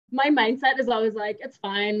my mindset is always like, it's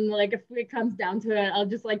fine. Like if it comes down to it, I'll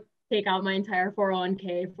just like take out my entire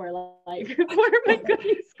 401k for like for my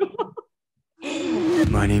cooking school.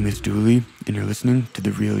 My name is Dooley, and you're listening to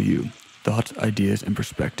The Real You. Thoughts, ideas, and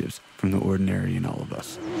perspectives from the ordinary in all of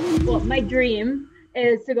us. Well, my dream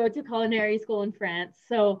is to go to culinary school in France.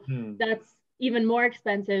 So Hmm. that's even more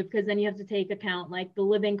expensive because then you have to take account like the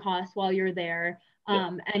living costs while you're there.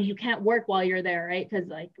 Yeah. And you can't work while you're there, right? Because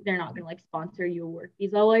like they're not gonna like sponsor you a work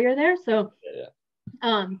visa while you're there. So Yeah.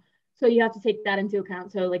 um so you have to take that into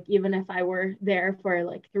account. So like even if I were there for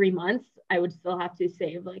like 3 months, I would still have to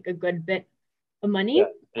save like a good bit of Yeah. money.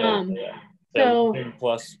 Yeah. Um Yeah. Yeah. so Living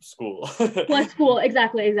plus school. plus school,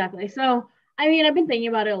 exactly. So I mean, I've been thinking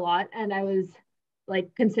about it a lot, and I was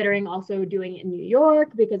like considering also doing it in New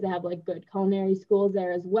York because they have like good culinary schools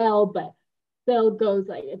there as well. But still goes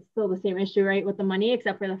like it's still the same issue, right, with the money,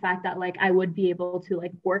 except for the fact that like I would be able to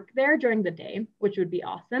like work there during the day, which would be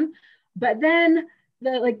awesome. But then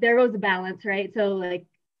the like there goes the balance, right? So like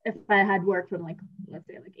if I had worked from like let's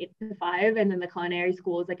say like 8 to 5, and then the culinary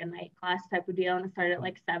school is like a night class type of deal, and it started at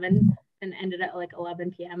like 7 and ended at like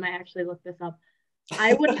 11 p.m. I actually looked this up.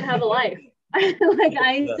 I wouldn't have a life. Like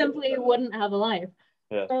I Yeah. simply wouldn't have a life.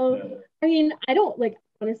 Yeah. So I mean, I don't like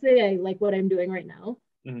honestly, I like what I'm doing right now.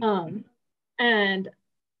 Mhm. Um, and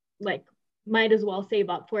like might as well save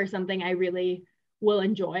up for something I really will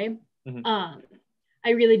enjoy. Mhm. Um, I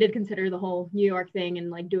really did consider the whole New York thing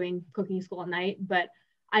and like doing cooking school at night, but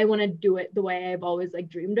I want to do it the way I've always like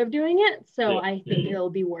dreamed of doing it. So Yeah. I think it'll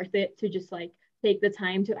be worth it to just like take the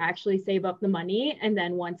time to actually save up the money, and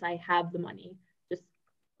then once I have the money, just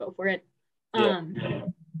go for it. Yeah.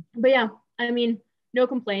 Um, but yeah, I mean, no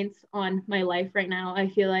complaints on my life right now. I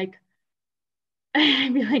feel like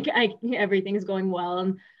I feel like everything's going well,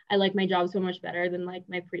 and I like my job so much better than like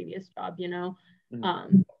my previous job, you know.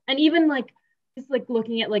 Mhm. And even like just like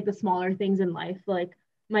looking at like the smaller things in life, like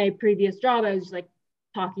my previous job, I was just like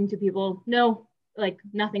talking to people. No, like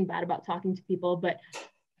nothing bad about talking to people, but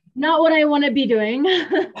not what I want to be doing.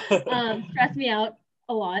 Stress me out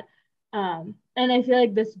a lot. And I feel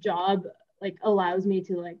like this job like allows me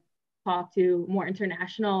to like talk to more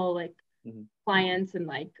international like Mhm. clients and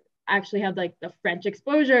like actually have like the French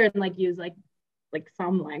exposure and like use like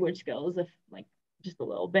some language skills if like just a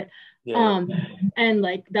little bit. Yeah. Um and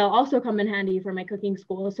like they'll also come in handy for my cooking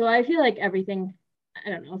school. So I feel like everything, I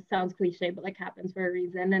don't know, sounds cliche, but like happens for a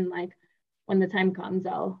reason. And like when the time comes,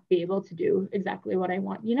 I'll be able to do exactly what I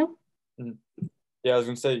want, you know? Mhm. Yeah, I was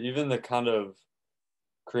gonna say even the kind of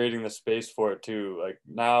creating the space for it too. Like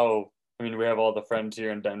now, I mean, we have all the friends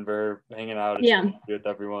here in Denver hanging out. It's Yeah. with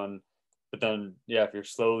everyone. But then, yeah, if you're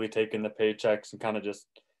slowly taking the paychecks and kind of just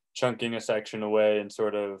chunking a section away and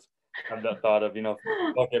sort of have that thought of,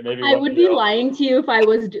 okay, maybe I one would day be lying to you if I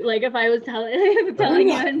was like if I was telling you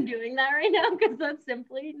I'll I'm doing that right now because that's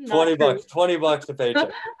simply not 20 true. bucks, 20 bucks a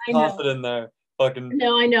paycheck. I Toss know. it in there. Fucking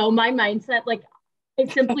No, I know. My mindset, like,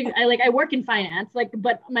 it's simply I work in finance, like,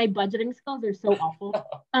 but my budgeting skills are so awful.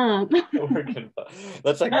 working.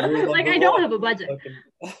 That's like rule Like number I don't one. have a budget.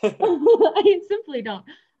 Fucking I simply don't.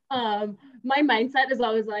 My mindset is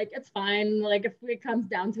always like, it's fine. Like if it comes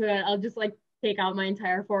down to it, I'll just like take out my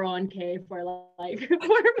entire 401k for like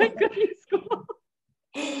for my cooking school.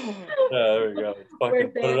 Yeah, there we go. Fucking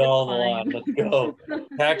Worth put it it. It's all on the line. fine. Let's go.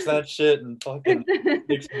 Tax that shit and fucking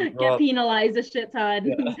make some Get grub. penalized a shit ton.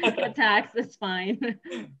 Yeah. Get taxed. It's fine.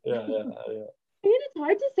 Yeah, yeah, yeah. I mean, it's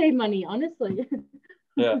hard to save money, honestly.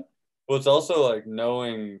 Yeah. Well, it's also like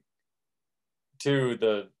knowing too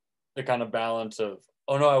the kind of balance of,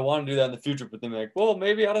 oh no, I want to do that in the future, but then like, well,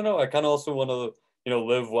 maybe I don't know. I kind of also want to,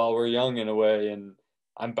 live while we're young in a way, and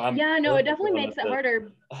I'm Yeah, no, it perfectly definitely makes honest it that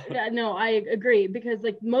harder. Yeah, no, I agree because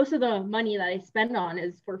like most of the money that I spend on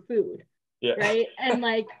is for food, yeah, right? And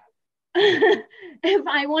like if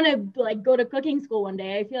I want to like go to cooking school one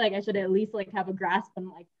day, I feel like I should at least like have a grasp on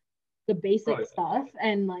like the oh basic yeah. stuff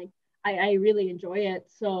and like I really enjoy it.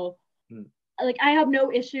 So Mm, like I have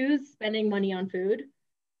no issues spending money on food.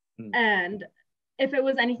 mm, And if it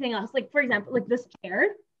was anything else, like for example, like this chair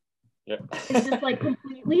yeah. is just like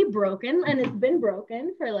completely broken and it's been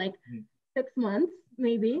broken for like Mm, 6 months,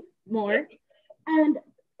 maybe yeah, more. And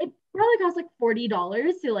it probably costs like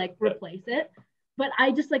 $40 to like yeah, replace it. But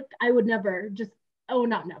I just like I would never just oh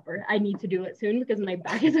not never. I need to do it soon because my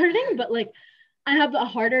back is hurting. But like I have a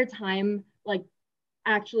harder time like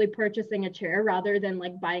actually purchasing a chair rather than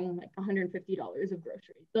like buying like $150 of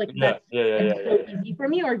groceries. Like yeah, that's yeah, yeah, like yeah, so yeah. easy for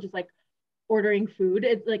me, or just like ordering food.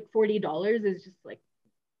 It's like $40 is just like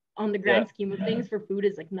on the Yeah. grand scheme of things for food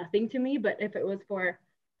is like nothing to me. But if it was for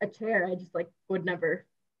a chair, I just like would never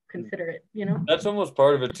Mm. consider it, you know? That's almost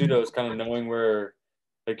part of it too, though, is kind of knowing where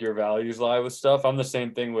like your values lie with stuff. I'm the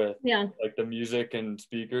same thing with Yeah. like the music and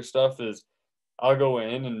speaker stuff. Is I'll go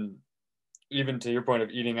in, and even to your point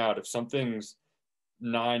of eating out, if something's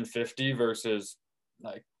 950 versus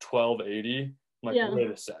like 1280, I'm like, Yeah.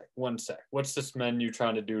 wait a sec, one sec. What's this menu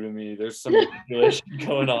trying to do to me? There's some manipulation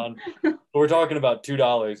going on. But we're talking about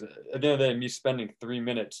 $2. At the end of the day, me spending 3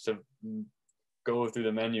 minutes to go through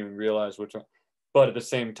the menu and realize which one. But at the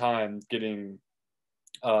same time, getting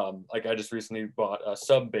like I just recently bought a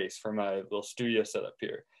sub bass for my little studio setup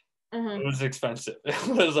here. It was expensive. It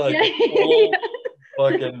was like a whole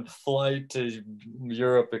fucking flight to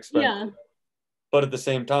Europe expensive. Yeah. But at the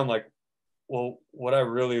same time, like, well, what I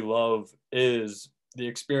really love is the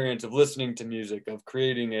experience of listening to music, of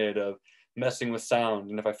creating it, of messing with sound.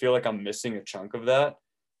 And if I feel like I'm missing a chunk of that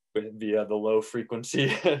via the low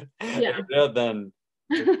frequency area, then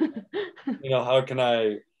how can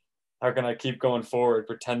I keep going forward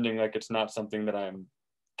pretending like it's not something that I'm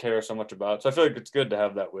care so much about? So I feel like it's good to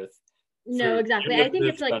have that with No, food. exactly. Even I if think it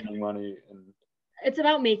is it's like spending money and it's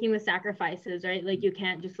about making the sacrifices, right? Like you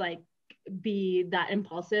can't just like be that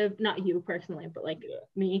impulsive, not you personally, but like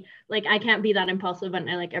me. Like I can't be that impulsive and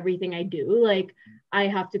I like everything I do. Like I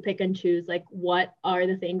have to pick and choose like what are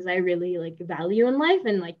the things I really like value in life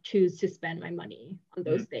and like choose to spend my money on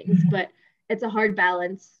those things. But it's a hard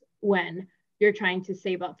balance when you're trying to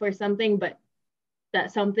save up for something, but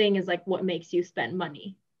that something is like what makes you spend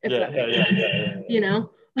money. If that makes sense. You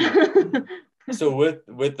know? So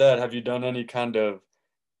with that, have you done any kind of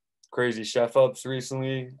crazy chef ups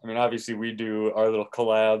recently? I mean, obviously we do our little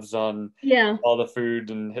collabs on all the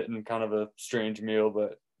food and hitting kind of a strange meal,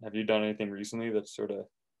 but have you done anything recently that's sort of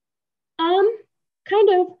kind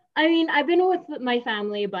of. I mean, I've been with my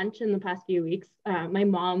family a bunch in the past few weeks. My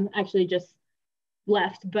mom actually just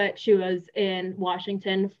left, but she was in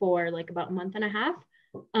Washington for like about a month and a half.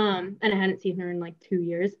 And I hadn't seen her in like 2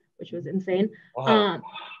 years, which was insane. wow.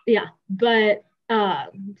 Yeah, but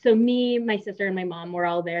so me, my sister, and my mom were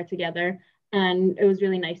all there together, and it was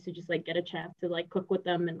really nice to just like get a chance to like cook with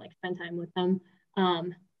them and like spend time with them.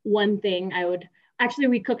 One thing I would actually,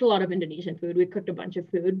 we cooked a lot of Indonesian food. We cooked a bunch of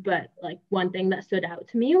food, but like one thing that stood out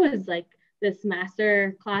to me was like this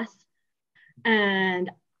master class,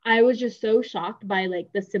 and I was just so shocked by like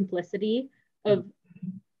the simplicity of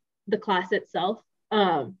the class itself.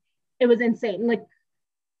 It was insane. Like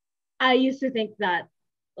I used to think that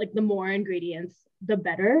like the more ingredients, the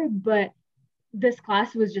better, but this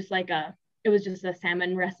class was just like it was just a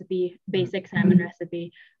salmon recipe, basic salmon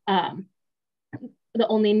recipe. The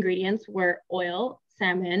only ingredients were oil,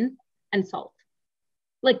 salmon, and salt.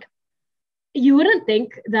 Like you wouldn't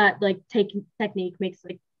think that like technique makes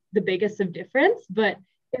like the biggest of difference, but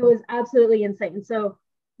it was absolutely insane. So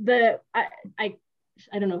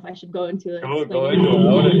I don't know if I should go into it. Go into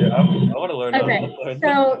it. I want to learn. Okay,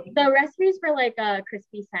 so the recipes for like a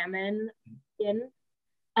crispy salmon skin,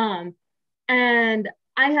 and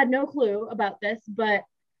I had no clue about this, but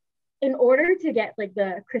in order to get like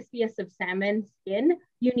the crispiest of salmon skin,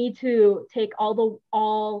 you need to take all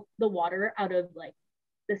the water out of like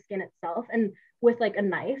the skin itself, and with like a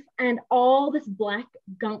knife, and all this black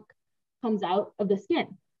gunk comes out of the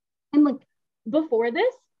skin. And like before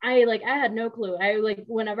this, I had no clue. I like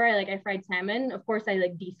whenever I fried salmon, of course I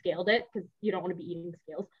like descaled it because you don't want to be eating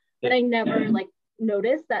scales. But I never like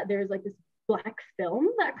noticed that there's like this black film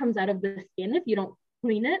that comes out of the skin if you don't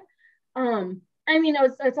clean it. I mean,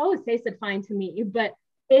 it's always tasted fine to me, but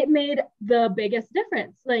it made the biggest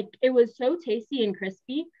difference. Like it was so tasty and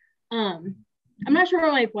crispy. I'm not sure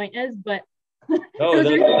what my point is, but it was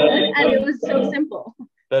really good, and it was so simple.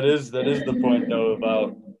 That is the point though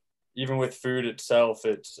about even with food itself.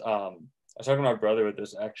 It's I was talking to my brother with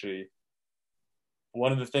this actually.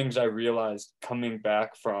 One of the things I realized coming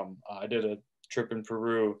back from I did a trip in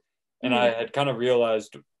Peru, and I had kind of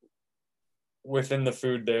realized within the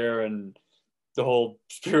food there and the whole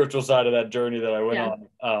spiritual side of that journey that I went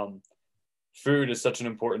on, food is such an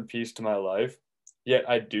important piece to my life. Yet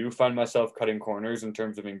I do find myself cutting corners in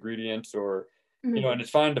terms of ingredients or, you know, and it's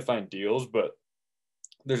fine to find deals, but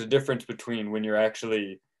there's a difference between when I'm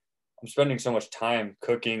spending so much time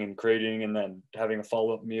cooking and creating and then having a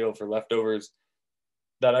follow-up meal for leftovers,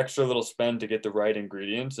 that extra little spend to get the right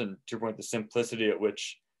ingredients and to your point, the simplicity at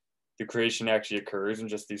which the creation actually occurs and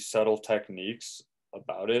just these subtle techniques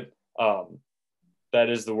about it. That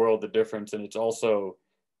is the world, the difference. And it's also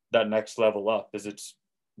that next level up is it's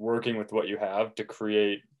working with what you have to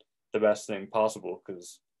create the best thing possible.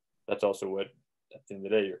 Cause that's also what, at the end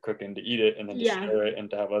of the day, you're cooking to eat it and then to share it and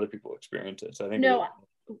to have other people experience it. So I think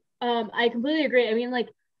I completely agree. I mean, like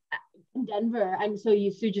in Denver, I'm so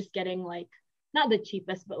used to just getting like not the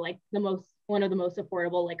cheapest, but like one of the most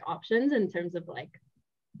affordable like options in terms of like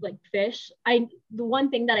fish. The one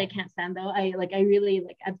thing that I can't stand though, I really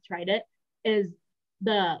like I've tried it, is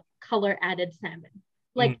the color added salmon.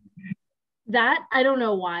 Like that, I don't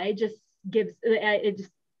know why, just gives it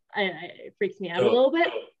just it freaks me out a little bit.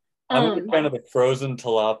 I'm a big fan of the frozen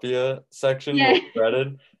tilapia section Yeah. with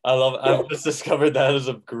breaded. I've just discovered that is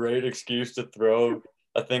a great excuse to throw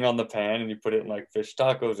a thing on the pan and you put it in like fish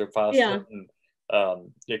tacos or pasta. Yeah.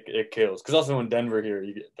 And it kills. Because also in Denver here,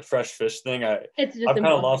 you get the fresh fish thing. It's just I've kind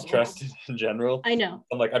of impossible. lost trust in general. I know.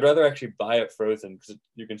 I'm like, I'd rather actually buy it frozen because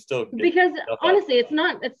you can still get because stuff out. honestly, it's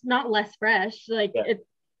not less fresh. Like Yeah.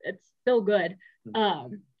 it's still good.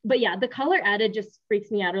 But yeah, the color added just freaks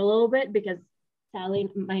me out a little bit because Sally,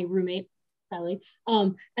 my roommate, Sally,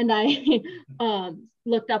 and I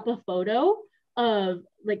looked up a photo of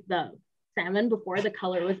like the salmon before the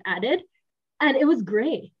color was added, and it was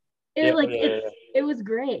gray. It was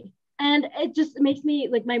gray, and it just makes me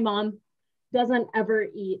like, my mom doesn't ever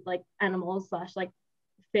eat like animals slash like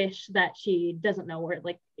fish that she doesn't know where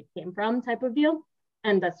like it came from, type of deal,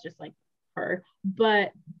 and that's just like her.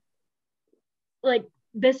 But like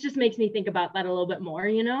this just makes me think about that a little bit more,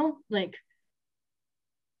 you know, like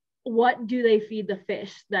what do they feed the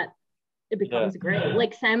fish that it becomes gray?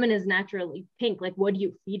 Like salmon is naturally pink. Like what do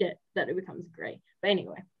you feed it that it becomes gray? But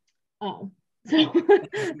anyway, so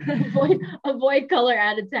avoid color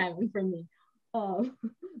added salmon from me.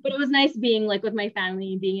 But it was nice being like with my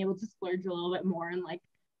family, being able to splurge a little bit more and like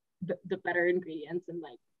the better ingredients and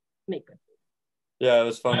like make good food. Yeah, it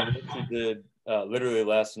was fun. We actually did literally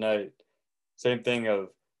last night. Same thing of,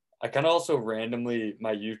 I kind of also randomly,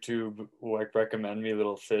 my YouTube will like recommend me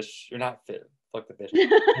little fish, or not fish, fuck the fish.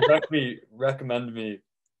 recommend me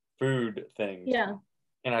food things. Yeah.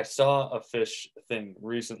 And I saw a fish thing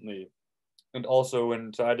recently. And also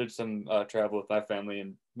so I did some travel with my family,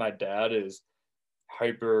 and my dad is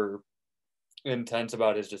hyper intense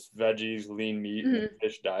about his just veggies, lean meat, and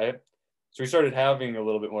fish diet. So we started having a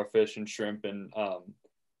little bit more fish and shrimp, and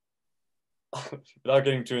without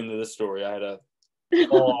getting too into this story, I had a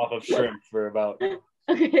fall off of shrimp for about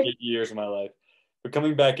 8 years of my life. But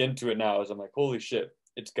coming back into it now, is I'm like, holy shit,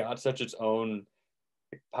 it's got such its own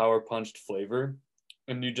like, power punched flavor,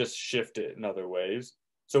 and you just shift it in other ways.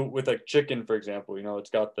 So with like chicken, for example, you know,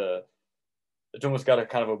 it's almost got a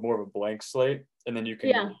kind of a more of a blank slate, and then you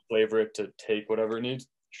can flavor it to take whatever it needs.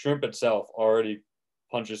 Shrimp itself already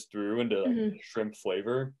punches through into like shrimp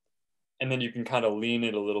flavor, and then you can kind of lean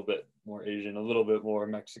it a little bit more Asian, a little bit more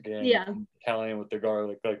Mexican, Italian with the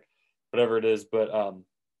garlic, like whatever it is. But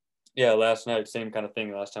last night, same kind of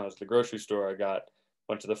thing. Last time I was at the grocery store, I got a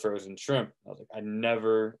bunch of the frozen shrimp. I was like, I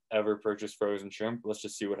never ever purchase frozen shrimp. Let's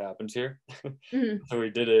just see what happens here. So we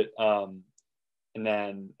did it. And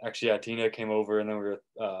then actually, Tina came over, and then we were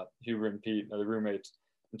with Huber and Pete, the roommates.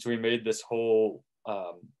 And so we made this whole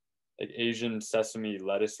like Asian sesame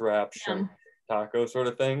lettuce wrap shrimp taco sort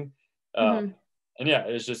of thing. And yeah,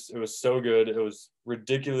 it was so good. It was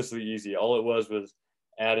ridiculously easy. All it was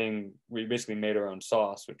we basically made our own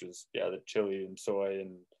sauce, which is the chili and soy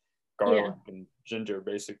and garlic and ginger,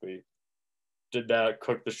 basically. Did that,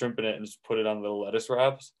 cooked the shrimp in it, and just put it on little lettuce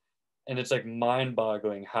wraps. And it's like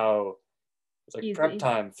mind-boggling how it's like easy. Prep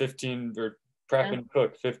time, 15 or prep and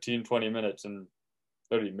cook 15, 20 minutes, and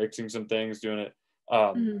literally mixing some things, doing it.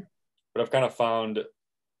 But I've kind of found,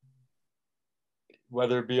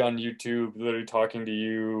 whether it be on YouTube, literally talking to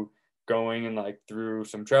you, going and like through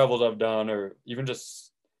some travels I've done, or even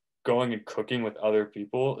just going and cooking with other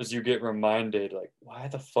people, is you get reminded like, why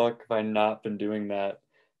the fuck have I not been doing that?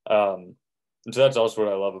 And so that's also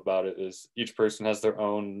what I love about it, is each person has their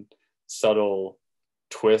own subtle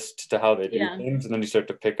twist to how they do things, and then you start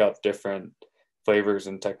to pick up different flavors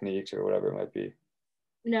and techniques or whatever it might be.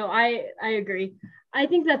 No, I agree. I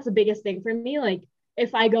think that's the biggest thing for me. Like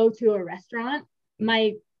if I go to a restaurant,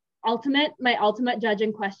 my ultimate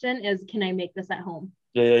judging question is, can I make this at home?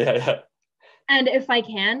 Yeah. And if I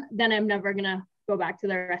can, then I'm never gonna go back to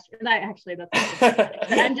the restaurant.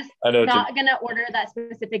 I'm just not gonna order that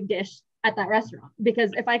specific dish at that restaurant,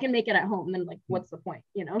 because if I can make it at home, then like what's the point,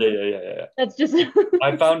 you know? Yeah. That's just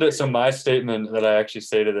I found it. So my statement that I actually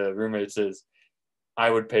say to the roommates is, I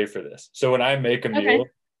would pay for this. So when I make a meal,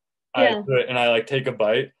 I do it and I like take a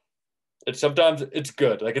bite. Sometimes it's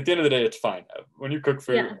good. Like at the end of the day, it's fine. When you cook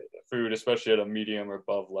food, especially at a medium or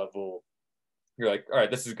above level, you're like, all right,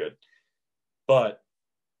 this is good. But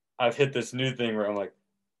I've hit this new thing where I'm like,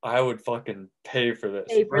 I would fucking pay for this.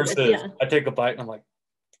 I take a bite and I'm like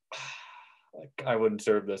I wouldn't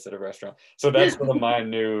serve this at a restaurant. So that's one of my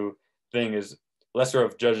new thing, is lesser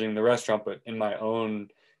of judging the restaurant, but in my own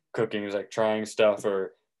cooking is like trying stuff,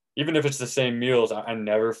 or even if it's the same meals, I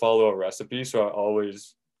never follow a recipe, so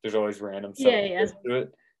there's always random stuff to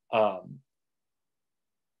it.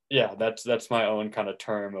 Yeah, that's my own kind of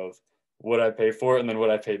term of what I pay for it, and then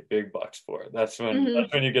what I pay big bucks for. That's when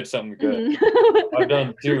you get something good. I've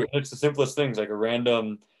done too. It's the simplest things, like a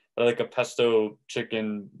random, like a pesto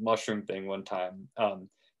chicken mushroom thing one time.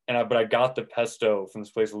 But I got the pesto from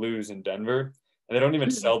this place Lou's in Denver, and they don't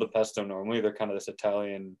even sell the pesto normally. They're kind of this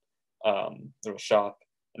Italian little shop,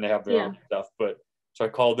 and they have their own stuff. But so I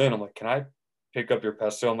called in. I'm like, can I pick up your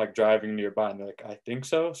pesto? I'm like driving nearby, and they're like, I think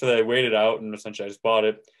so. So they waited out, and essentially I just bought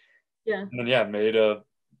it. Yeah. And then made a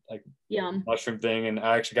like mushroom thing, and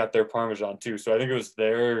I actually got their Parmesan too. So I think it was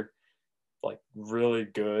their like really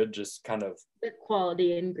good, just kind of good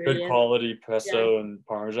quality ingredients. Good quality pesto and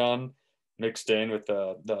Parmesan mixed in with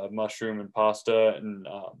the mushroom and pasta, and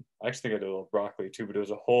I actually think I did a little broccoli too, but it was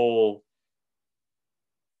a whole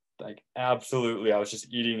like absolutely. I was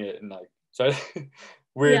just eating it, and like so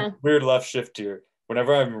weird left shift here.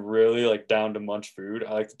 Whenever I'm really like down to munch food,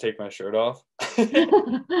 I like to take my shirt off and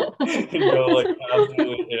go like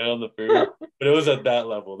absolutely in on the food. But it was at that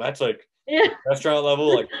level. That's like restaurant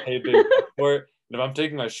level, like pay big for it. And if I'm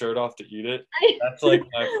taking my shirt off to eat it, that's like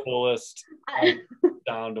my fullest. I'm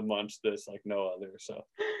down to munch this like no other. So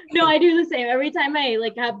no, I do the same. Every time I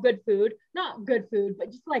like have good food, not good food,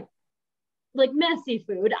 but just like messy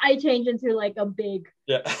food, I change into like a big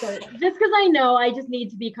shirt just because I know I just need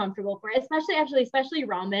to be comfortable for it, especially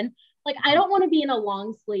ramen. Like I don't want to be in a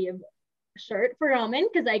long sleeve shirt for ramen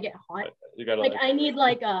because I get hot. You gotta like I need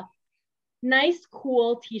like a nice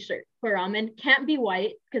cool t-shirt for ramen. Can't be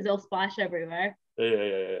white because it'll splash everywhere.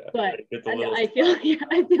 But I feel you.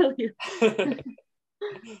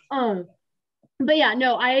 But yeah,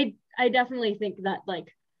 no, I definitely think that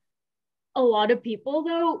like a lot of people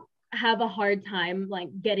though have a hard time like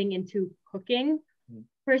getting into cooking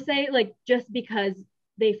per se, like just because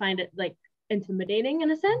they find it like intimidating in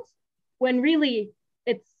a sense, when really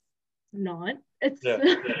it's not. It's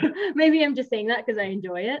maybe I'm just saying that because I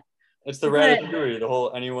enjoy it. It's the ratatouille, the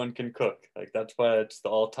whole anyone can cook. Like that's why it's the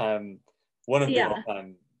all-time one of the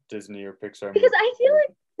all-time Disney or Pixar because I feel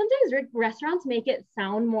like sometimes restaurants make it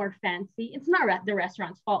sound more fancy. It's not the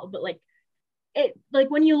restaurant's fault, but like it like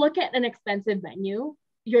when you look at an expensive menu,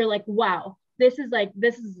 you're like, wow, this is like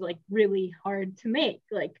really hard to make.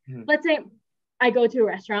 Like let's say I go to a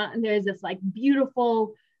restaurant and there's this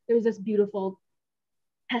beautiful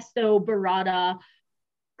pesto burrata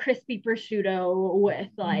crispy prosciutto with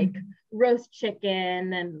like roast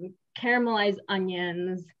chicken and caramelized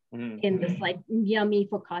onions in this like yummy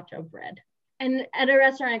focaccia bread. And at a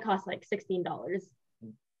restaurant it costs like $16,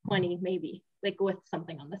 $20 maybe, like with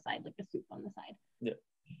something on the side, like a soup on the side. Yeah.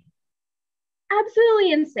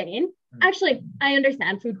 Absolutely insane. Actually, I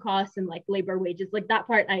understand food costs and like labor wages, like that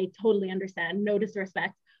part I totally understand, no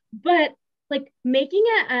disrespect. But like making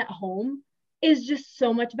it at home is just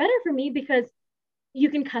so much better for me because you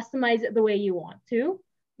can customize it the way you want to.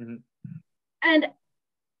 And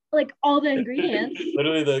like all the ingredients.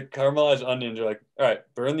 Literally the caramelized onions, you're like, all right,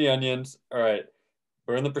 burn the onions, all right,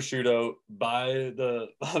 burn the prosciutto, buy the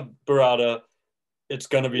burrata. It's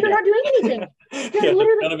gonna be. You're not doing anything. You're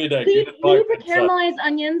literally gonna be dead. Leave the caramelized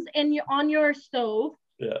onions on your stove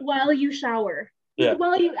while you shower.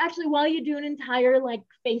 While you do an entire like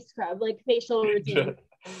face scrub, like facial routine.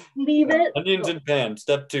 Leave it. Onions in pan.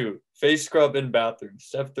 Step 2. Face scrub in bathroom.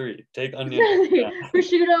 Step 3. Take onions.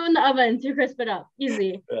 Prosciutto in the oven to crisp it up.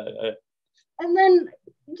 Easy. And then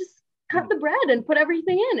just cut the bread and put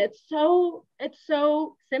everything in. It's so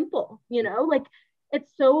simple, you know. Like I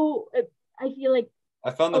feel like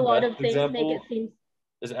I found the lot best of things example make it seem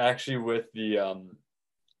is actually with the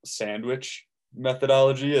sandwich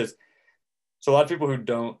methodology. Is so a lot of people who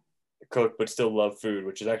don't cook but still love food,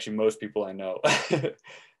 which is actually most people I know.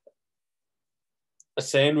 A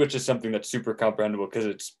sandwich is something that's super comprehensible because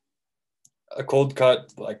it's a cold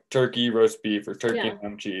cut like turkey, roast beef, or turkey and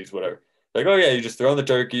ham cheese, whatever. Like, oh yeah, you just throw in the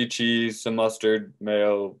turkey, cheese, some mustard,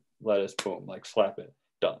 mayo, lettuce, boom, like slap it,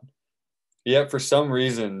 done. Yet for some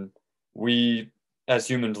reason, we as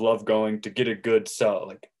humans love going to get a good sub,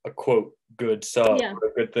 like a quote good sub, or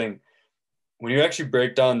a good thing. When you actually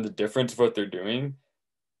break down the difference of what they're doing,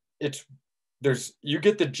 you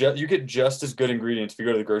get just as good ingredients if you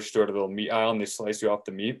go to the grocery store to the little meat aisle and they slice you off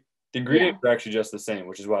the meat. The ingredients are actually just the same,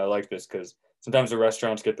 which is why I like this, because sometimes the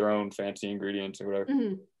restaurants get their own fancy ingredients or whatever.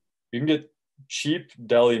 You can get cheap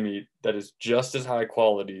deli meat that is just as high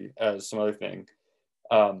quality as some other thing,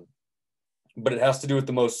 but it has to do with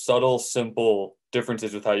the most subtle, simple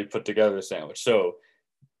differences with how you put together a sandwich. So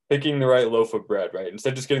picking the right loaf of bread, right? Instead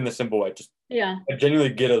of just getting the simple white, just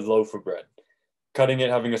genuinely get a loaf of bread, cutting it,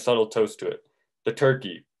 having a subtle toast to it. The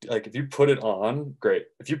turkey, like if you put it on, great.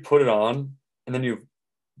 If you put it on and then you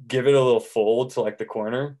give it a little fold to like the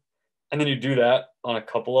corner, and then you do that on a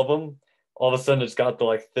couple of them, all of a sudden it's got the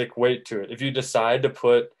like thick weight to it. If you decide to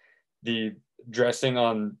put the dressing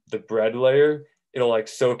on the bread layer, it'll like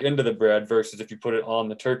soak into the bread, versus if you put it on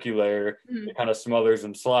the turkey layer, it kind of smothers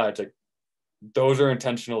and slides. Like those are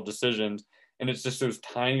intentional decisions, and it's just those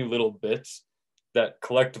tiny little bits that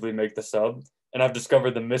collectively make the sub. And I've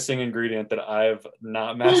discovered the missing ingredient that I've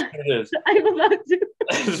not mastered is I'm about to.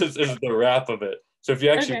 is the wrap of it. So if you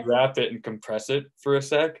actually wrap it and compress it for a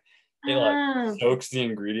sec, it like soaks the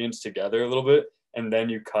ingredients together a little bit, and then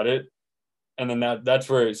you cut it, and then that's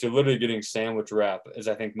where so you're literally getting sandwich wrap is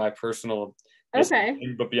I think my personal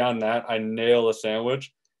thing. But beyond that, I nail a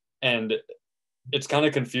sandwich, and it's kind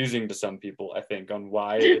of confusing to some people, I think, on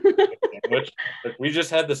why it's a sandwich. Like we just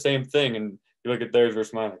had the same thing, and you look at theirs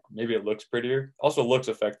versus mine, like maybe it looks prettier. Also looks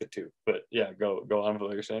affected too. But yeah, go on with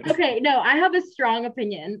what you're saying. Okay, no, I have a strong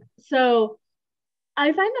opinion. So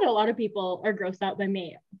I find that a lot of people are grossed out by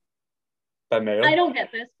mayo. By mayo? I don't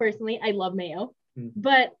get this personally. I love mayo.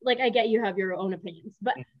 But like I get you have your own opinions.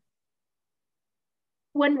 But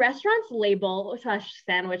when restaurants label /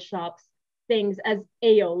 sandwich shops things as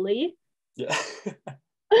aioli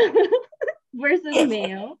versus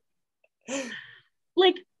mayo,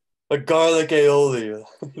 like garlic aioli.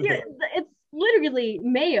 It's literally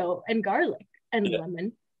mayo and garlic and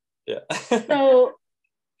lemon. Yeah. So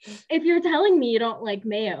if you're telling me you don't like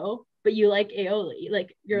mayo but you like aioli,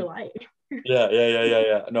 like you're lying. Yeah.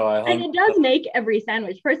 No, and it does make every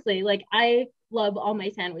sandwich. Personally, like I love all my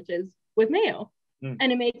sandwiches with mayo,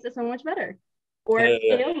 and it makes it so much better. Or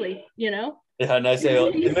aioli, you know? Yeah, nice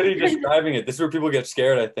aioli. And then you're describing it. This is where people get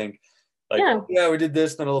scared, I think. Like, we did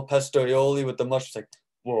this, then a little pesto aioli with the mushrooms. Like,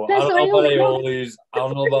 whoa, I don't know about aiolis. I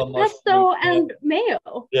don't know about mushrooms. Pesto and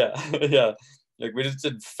mayo. Yeah. Like we just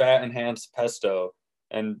did fat enhanced pesto,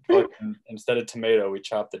 and instead of tomato, we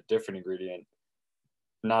chopped a different ingredient.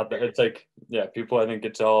 Not that it's like, people, I think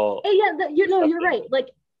it's all. You're right.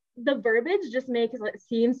 Like the verbiage just makes it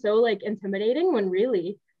seem so like intimidating when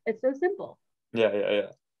really it's so simple.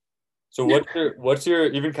 Yeah. So what's your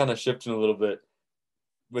even kind of shifting a little bit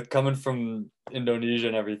with coming from Indonesia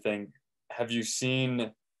and everything? Have you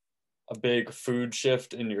seen a big food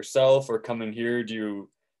shift in yourself, or coming here? Do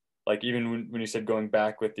you like even when you said going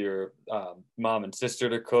back with your mom and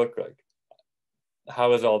sister to cook? Like,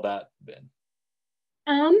 how has all that been?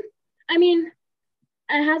 I mean,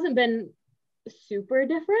 it hasn't been super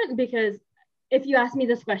different, because if you asked me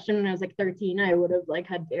this question when I was like 13, I would have like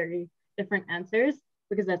had very different answers,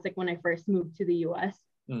 because that's like when I first moved to the US.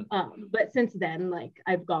 But since then, like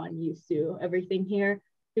I've gotten used to everything here,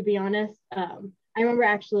 to be honest. I remember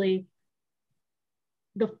actually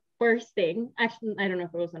the first thing, I don't know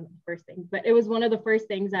if it was one of the first things, but it was one of the first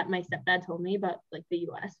things that my stepdad told me about like the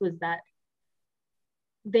US was that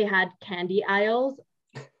they had candy aisles.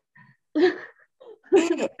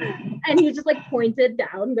 And he just like pointed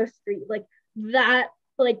down the street like that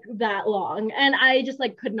long, and I just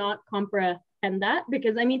like could not comprehend that,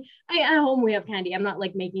 because I mean at home we have candy. I'm not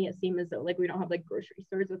like making it seem as though like we don't have like grocery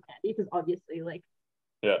stores with candy, because obviously like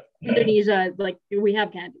Indonesia, like we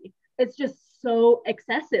have candy. It's just so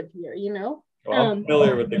excessive here, you know. Well, I'm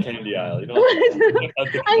familiar with the candy aisle. You know,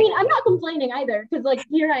 I mean, I'm not complaining either, because like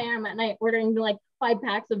here I am at night ordering like 5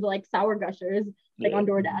 packs of like sour gushers like on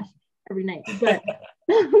DoorDash every night. But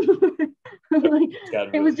like,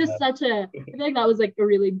 it was just such a, I feel like that was like a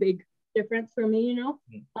really big difference for me, you know.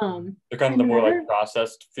 They're kind of the more like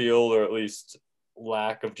processed feel, or at least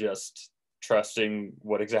lack of just trusting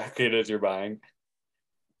what exactly it is you're buying.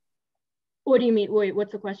 What do you mean? Wait,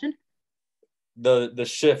 what's the question? The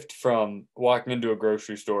shift from walking into a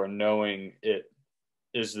grocery store and knowing it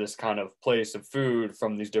is this kind of place of food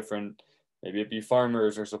from these different, maybe it be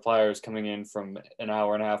farmers or suppliers coming in from an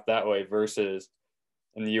hour and a half that way, versus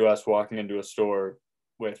in the US walking into a store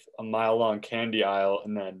with a mile-long candy aisle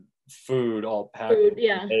and then food all packed and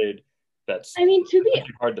made. That's, I mean, to be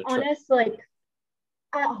hard to honest, like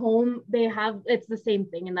at home they have, it's the same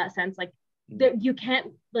thing in that sense. Like you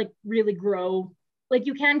can't like really grow, like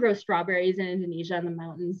you can grow strawberries in Indonesia in the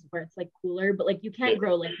mountains where it's like cooler, but like you can't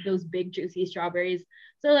grow like those big juicy strawberries.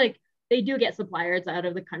 So like they do get suppliers out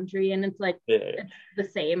of the country, and it's like it's the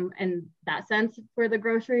same in that sense for the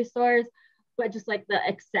grocery stores, but just like the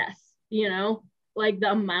excess, you know, like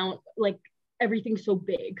the amount, like everything's so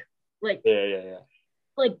big. Like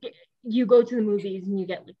like you go to the movies and you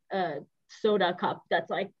get like a soda cup that's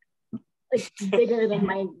like bigger than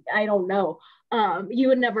my, I don't know, You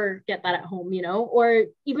would never get that at home, you know, or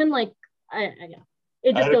even like yeah,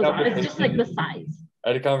 it I just had a goes on. It's just like the conversation. size. I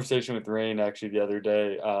had a conversation with Rain actually the other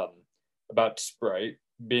day, about Sprite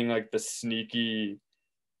being like the sneaky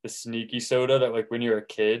soda that like when you're a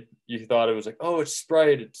kid you thought it was like, oh, it's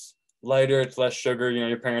Sprite, it's lighter, it's less sugar. You know,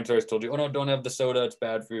 your parents always told you, oh no, don't have the soda, it's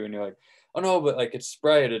bad for you. And you're like, oh no, but like it's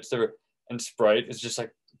Sprite, it's the and Sprite is just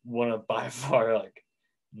like one of by far like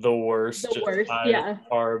the worst, The just worst, high yeah.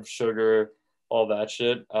 carb, sugar, all that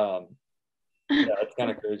shit. Yeah, it's kind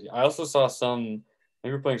of crazy. I also saw some.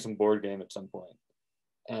 We were playing some board game at some point,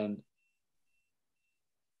 and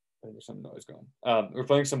there's some noise going. We're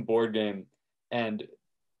playing some board game, and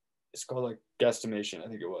it's called like guesstimation, I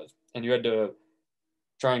think it was. And you had to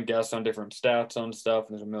try and guess on different stats on stuff.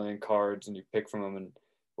 And there's a million cards, and you pick from them. And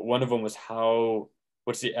but one of them was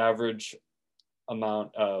what's the average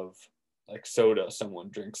amount of like soda someone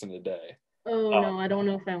drinks in a day? Oh Um, no, I don't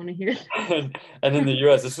know if I want to hear it. and in the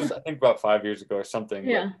U.S., this was I think about 5 years ago or something,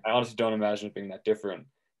 but Yeah. I honestly don't imagine it being that different.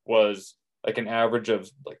 Was like an average of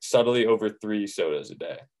like subtly over 3 sodas a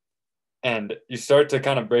day, and you start to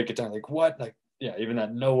kind of break it down, like what, like yeah, even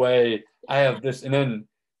that, no way, I have this, and then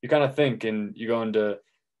you kind of think, and you go into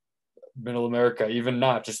Middle America, even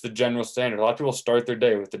not just the general standard. A lot of people start their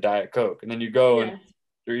day with the Diet Coke, and then you go and Yeah.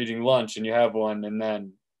 you're eating lunch and you have one, and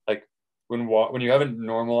then like when you haven't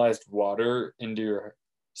normalized water into your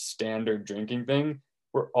standard drinking thing,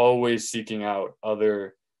 we're always seeking out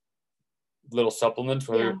other little supplements,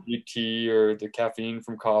 whether Yeah. it be tea or the caffeine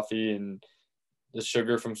from coffee and the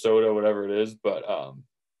sugar from soda, whatever it is. But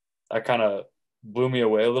that kind of blew me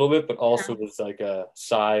away a little bit, but also Yeah. was like a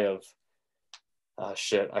sigh of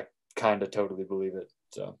shit. I kind of totally believe it.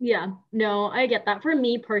 So Yeah. No, I get that. For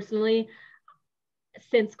me personally,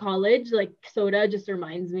 since college, like soda just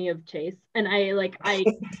reminds me of Chase. And I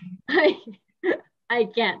I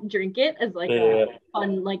can't drink it as like a yeah,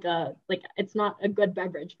 fun, like it's not a good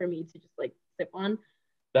beverage for me to just like sip on.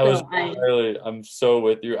 that was So entirely. I'm so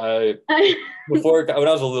with you. I I before when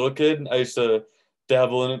I was a little kid, I used to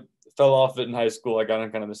dabble in it. Fell off it in high school. I got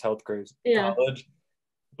on kind of this health craze. yeah. College,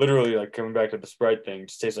 literally, like coming back to the Sprite thing,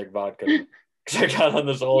 just tastes like vodka. Because I got on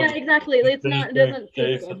this Yeah, old exactly. It's binge not, it drink doesn't taste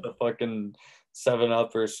chase with good. the fucking 7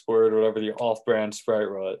 Up or Squirt or whatever the off-brand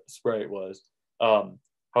Sprite was. Um,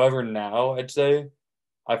 However, now I'd say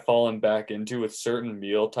I've fallen back into with certain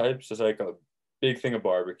meal types. It's like a big thing of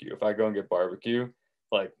barbecue. If I go and get barbecue,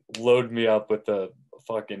 like load me up with a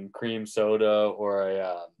fucking cream soda or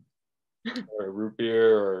a root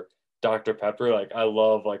beer or Dr. Pepper. Like I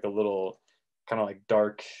love like a little kind of like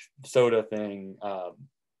dark soda thing.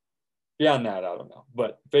 Beyond that, I don't know.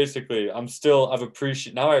 But basically,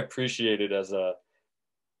 I appreciate it as a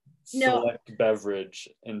No, select beverage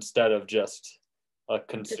instead of just a just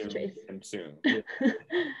consume Chase. to consume. Yeah.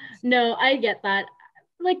 No, I get that.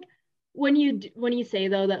 Like when you say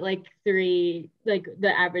though that like like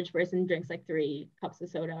the average person drinks like 3 cups of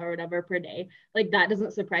soda or whatever per day, like that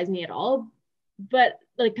doesn't surprise me at all. But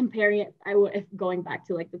like comparing it, if going back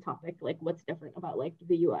to like the topic, like what's different about like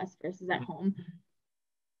the U.S. versus at home,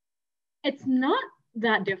 it's not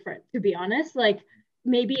that different to be honest. Like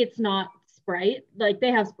maybe it's not Sprite, like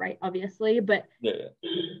they have Sprite obviously, but Yeah.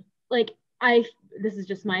 like I this is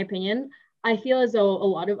just my opinion. I feel as though a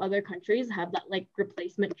lot of other countries have that like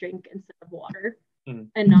replacement drink instead of water, Mm.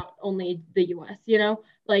 and not only the US, you know?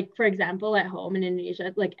 Like for example, at home in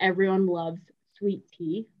Indonesia, like everyone loves sweet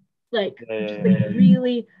tea. Like Yeah, yeah, just yeah, like yeah.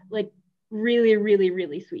 really like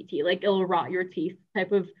really sweet tea. Like it'll rot your teeth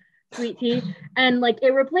type of sweet tea. And like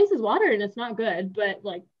it replaces water and it's not good, but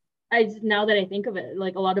like now that I think of it,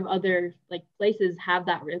 like a lot of other like places have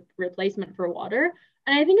that replacement for water,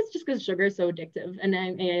 and I think it's just because sugar is so addictive, and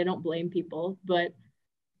I don't blame people, but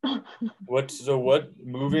What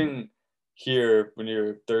moving here when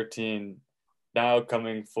you're 13, now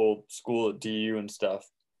coming full school at DU and stuff,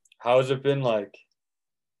 how has it been like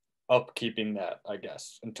upkeeping that, I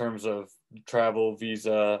guess, in terms of travel,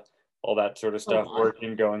 visa, all that sort of oh stuff, god,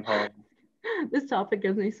 working, going home? this topic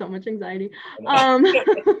gives me so much anxiety. Um,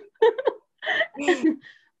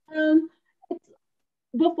 um, it's,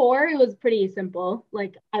 before it was pretty simple.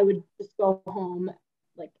 Like I would just go home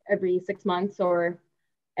like every 6 months or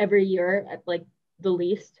every year at like the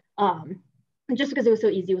least. Just because it was so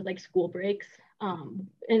easy with like school breaks. And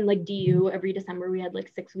like DU every December we had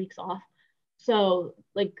like 6 weeks off. So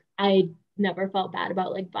like I never felt bad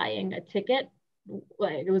about like buying a ticket.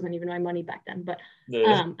 Like it wasn't even my money back then, but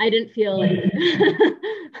Yeah. I didn't feel like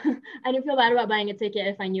I didn't feel bad about buying a ticket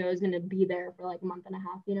if I knew I was gonna be there for like a month and a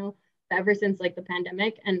half, you know. But ever since like the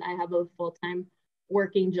pandemic and I have a full-time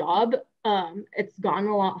working job, it's gone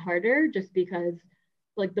a lot harder just because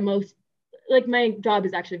like the most like my job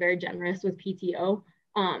is actually very generous with PTO.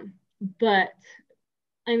 But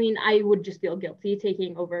I mean, I would just feel guilty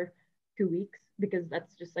taking over 2 weeks because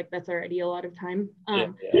that's just like that's already a lot of time.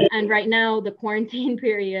 And right now the quarantine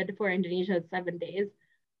period for Indonesia is 7 days.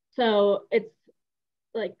 So it's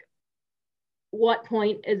like, what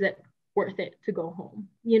point is it worth it to go home?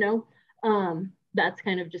 That's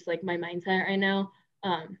kind of just like my mindset right now.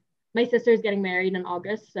 My sister's getting married in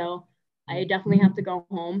August, so I definitely have to go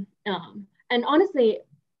home. And honestly,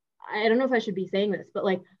 I don't know if I should be saying this, but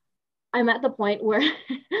like I'm at the point where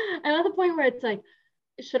it's like,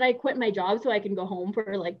 should I quit my job so I can go home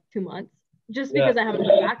for like 2 months just because I haven't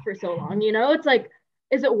been back for so long? It's like,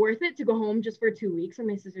 is it worth it to go home just for 2 weeks for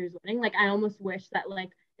my sister's wedding? Like I almost wish that like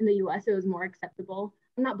in the US it was more acceptable.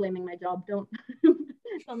 I'm not blaming my job, don't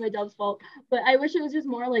it's not my job's fault. But I wish it was just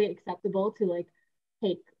more like acceptable to like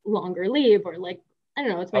take longer leave, or like, I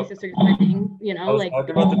don't know, it's my sister's wedding, I was like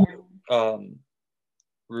talking about the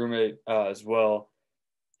roommate as well.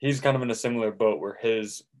 He's kind of in a similar boat where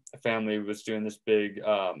his family was doing this big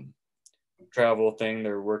travel thing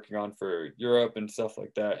they're working on for Europe and stuff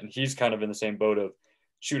like that. And he's kind of in the same boat of,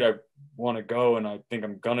 shoot, I want to go and I think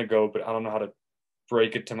I'm going to go, but I don't know how to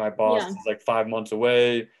break it to my boss. It's like 5 months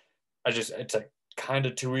away. It's like kind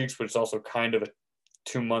of 2 weeks, but it's also kind of a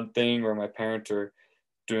 2 month thing where my parents are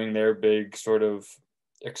doing their big sort of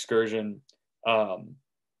excursion. And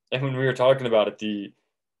when we were talking about it, the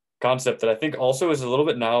concept that I think also is a little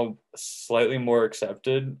bit now slightly more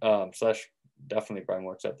accepted, slash definitely probably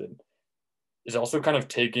more accepted, is also kind of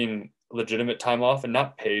taking legitimate time off and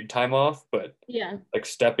not paid time off, but like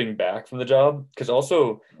stepping back from the job. Because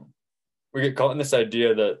also we get caught in this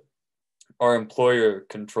idea that our employer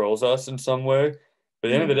controls us in some way. But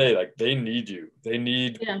at the end of the day, like they need you. They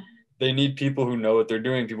need people who know what they're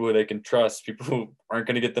doing, people who they can trust, people who aren't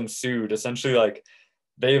going to get them sued. Essentially, like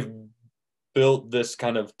they've built this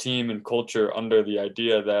kind of team and culture under the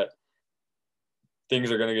idea that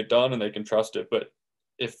things are going to get done and they can trust it. But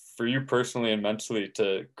if for you personally and mentally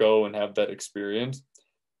to go and have that experience,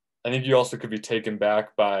 I think you also could be taken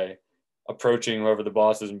back by approaching whoever the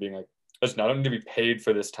boss is and being like, listen, I don't need to be paid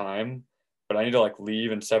for this time, but I need to like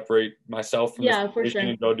leave and separate myself from this situation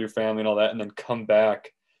and go do family and all that, and then come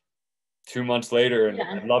back 2 months later. And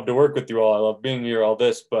I'd love to work with you all. I love being here, all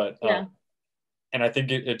this, but and I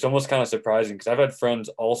think it's almost kind of surprising because I've had friends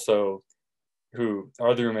also who our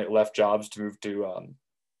other roommate left jobs to move to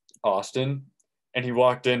Austin, and he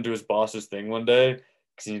walked into his boss's thing one day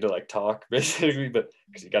because he needed to like talk basically, but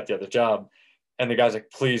because he got the other job, and the guy's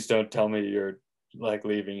like, please don't tell me you're like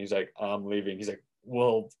leaving. He's like, I'm leaving. He's like,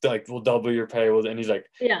 we'll double your pay. And he's like,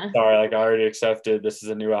 sorry, like I already accepted. This is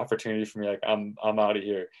a new opportunity for me. Like I'm out of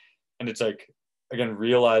here. And it's like, again,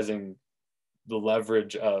 realizing the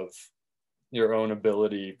leverage of your own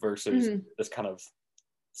ability versus this kind of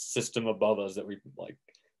system above us that we like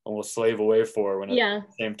almost slave away for, when at the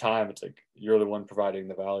same time it's like you're the one providing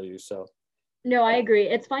the value. So no, I agree.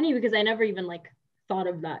 It's funny because I never even like thought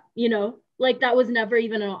of that, like that was never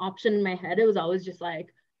even an option in my head. It was always just like,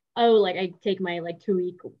 oh, like I take my like 2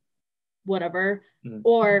 week whatever,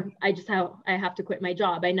 or I have to quit my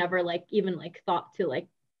job. I never like even like thought to like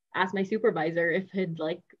ask my supervisor if he'd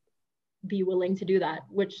like be willing to do that,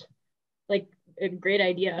 which like a great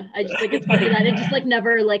idea. I just like, it's funny that it just like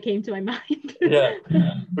never like came to my mind.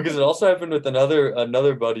 Because it also happened with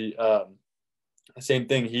another buddy. Same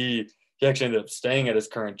thing. He actually ended up staying at his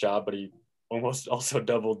current job, but he almost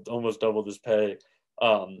doubled his pay,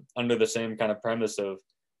 under the same kind of premise of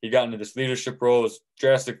he got into this leadership role, was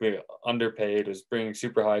drastically underpaid, was bringing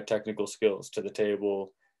super high technical skills to the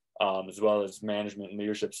table, as well as management and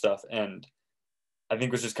leadership stuff, and I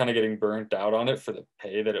think was just kind of getting burnt out on it for the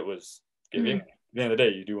pay that it was giving. At the end of the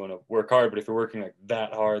day, you do want to work hard, but if you're working like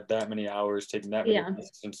that hard, that many hours, taking that many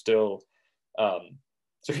risks, and still,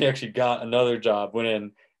 so he actually got another job, went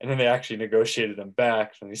in, and then they actually negotiated him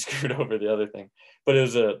back, and he screwed over the other thing. But it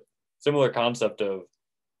was a similar concept of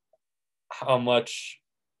how much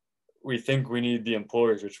we think we need the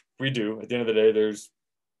employers, which we do. At the end of the day, there's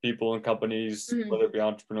people in companies, whether it be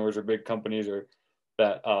entrepreneurs or big companies, or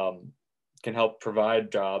that can help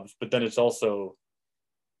provide jobs. But then it's also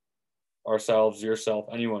ourselves, yourself,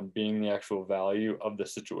 anyone being the actual value of the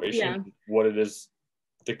situation, what it is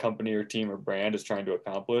the company or team or brand is trying to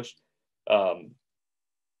accomplish.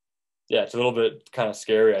 It's a little bit kind of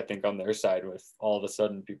scary, I think, on their side, with all of a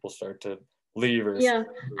sudden people start to leave.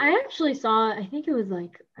 I actually saw, I think it was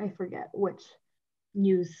like, I forget which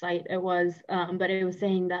news site it was, but it was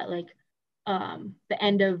saying that like the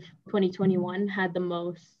end of 2021 had the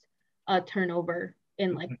most turnover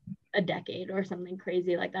in like a decade or something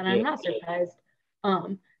crazy like that. And I'm not surprised,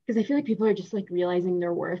 because because I feel like people are just like realizing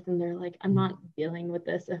their worth and they're like, I'm not dealing with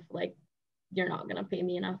this if like you're not gonna pay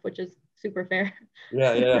me enough, which is super fair.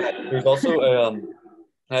 Yeah. There's also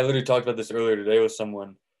I literally talked about this earlier today with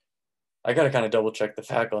someone. I gotta kind of double check the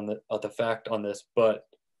fact on this, but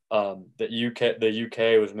the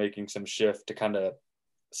UK was making some shift to kind of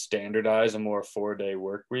standardize a more 4-day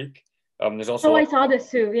work week. There's also Oh, I saw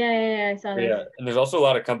this too. Yeah, I saw this. yeah, and there's also a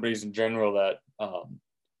lot of companies in general that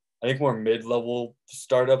I think more mid-level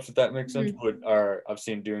startups, if that makes sense, I've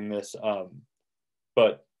seen doing this.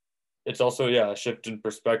 But it's also a shift in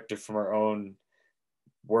perspective from our own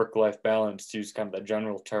work-life balance, to use kind of the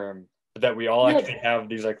general term, but that we all actually have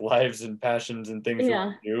these like lives and passions and things we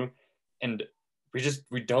want to do, and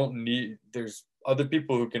we don't need. There's other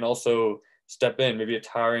people who can also step in. Maybe it's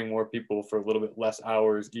hiring more people for a little bit less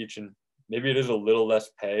hours each, and maybe it is a little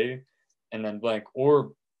less pay, and then blank,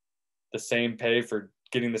 or the same pay for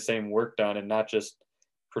getting the same work done, and not just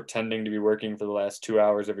pretending to be working for the last 2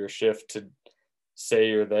 hours of your shift to say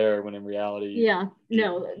you're there when in reality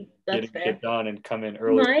that's fair. Get done and come in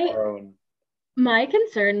early tomorrow. And my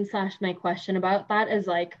concern / my question about that is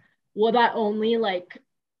like, will that only like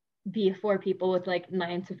be for people with like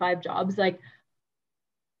 9 to 5 jobs? Like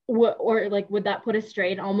or like would that put a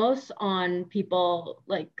strain almost on people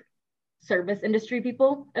like service industry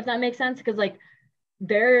people, if that makes sense? Because like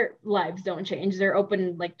their lives don't change. They're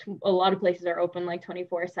open, like a lot of places are open like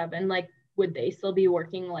 24/7. Like would they still be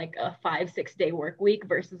working like a 5-6 day work week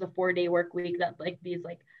versus a 4-day work week that like these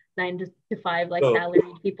like 9 to 5 like salaried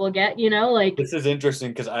people get, like this is interesting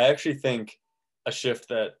because I actually think a shift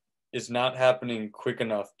that is not happening quick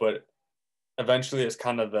enough, but eventually is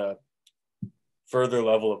kind of the further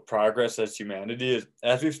level of progress as humanity, is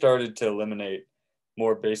as we've started to eliminate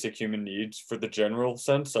more basic human needs for the general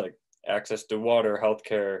sense, like access to water,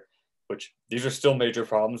 healthcare, which these are still major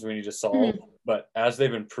problems we need to solve. But as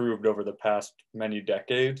they've improved over the past many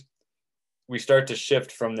decades, we start to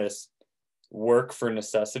shift from this work for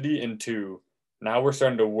necessity into now we're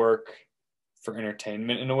starting to work for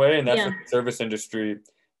entertainment in a way. And that's what the service industry,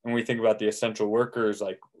 when we think about the essential workers,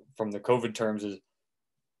 like from the COVID terms, is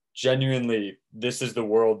genuinely, this is the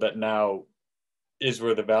world that now is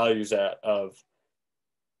where the value's at of,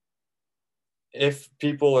 if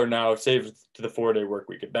people are now saved to the 4-day work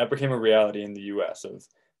week, if that became a reality in the US of,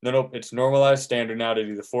 no, it's normalized standard now to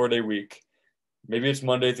do the 4-day week. Maybe it's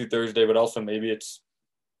Monday through Thursday, but also maybe it's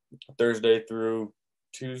Thursday through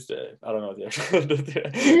Tuesday. I don't know the actual no,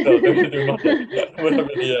 Thursday through Monday.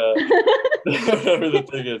 Whatever the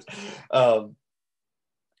thing is.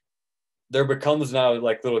 There becomes now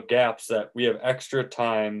like little gaps that we have extra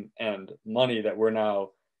time and money that we're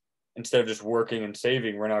now, instead of just working and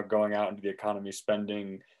saving, we're now going out into the economy,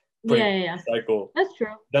 spending, putting in the cycle. That's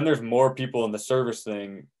true. Then there's more people in the service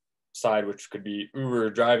thing side, which could be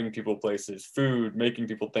Uber, driving people places, food, making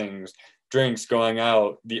people things, drinks, going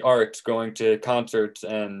out, the arts, going to concerts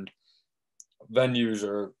and venues,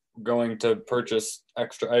 or going to purchase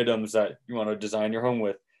extra items that you want to design your home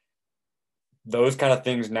with. Those kind of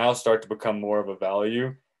things now start to become more of a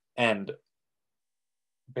value, and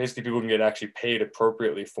basically people can get actually paid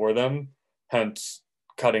appropriately for them, hence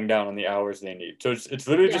cutting down on the hours they need. So it's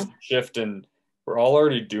literally just a shift, and we're all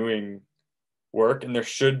already doing work, and there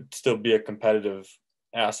should still be a competitive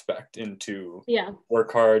aspect into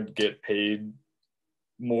work hard, get paid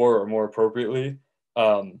more or more appropriately.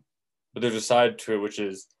 But there's a side to it, which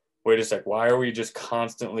is, wait a sec, why are we just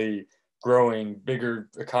constantly growing, bigger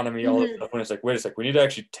economy, all this stuff, when it's like, wait a sec, we need to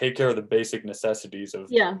actually take care of the basic necessities of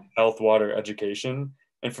health, water, education.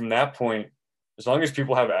 And from that point, as long as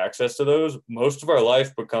people have access to those, most of our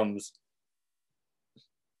life becomes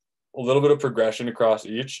a little bit of progression across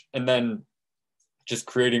each, and then just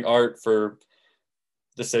creating art for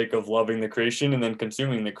the sake of loving the creation and then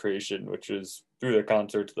consuming the creation, which is through the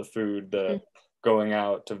concerts, the food, the going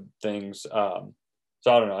out to things. So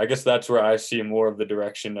I don't know. I guess that's where I see more of the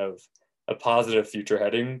direction of a positive future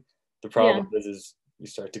heading. The problem is you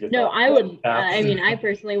start to get I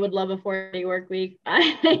personally would love a 4-day work week.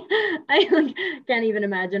 I like, can't even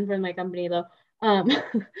imagine for my company though. I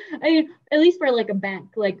mean, at least for like a bank,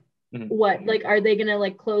 like what, like, are they gonna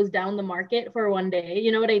like close down the market for one day?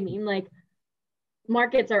 You know what I mean? Like,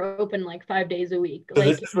 markets are open like 5 days a week. So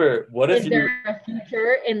like, this is where, is there a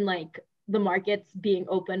future in like the markets being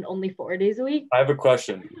opened only 4 days a week? I have a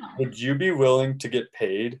question. Would you be willing to get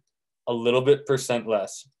paid a little bit %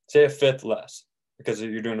 less, say a fifth less, because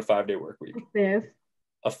you're doing a 5-day work week?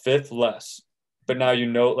 A fifth less. But now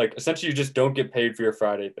like essentially you just don't get paid for your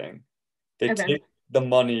Friday thing. They take the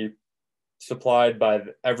money supplied by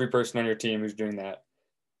every person on your team who's doing that,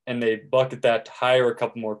 and they bucket that to hire a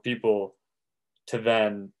couple more people to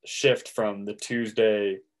then shift from the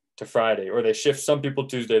Tuesday to Friday, or they shift some people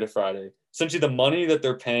Tuesday to Friday. Essentially, the money that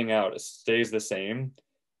they're paying out stays the same.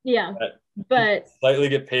 Yeah, but Slightly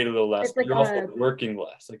get paid a little less, it's but like you're also working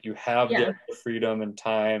less. Like you have the yeah. freedom and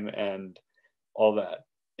time and all that.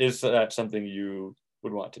 Is that something you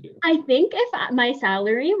would want to do? I think if my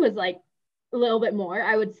salary was like a little bit more,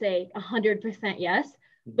 I would say 100% yes.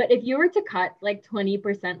 But if you were to cut like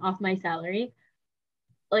 20% off my salary,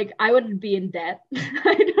 like I would be in debt.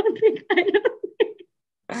 I don't think.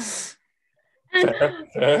 And,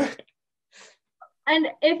 Fair. and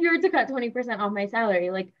if you were to cut 20% off my salary,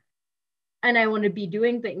 like, and I want to be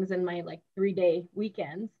doing things in my like 3-day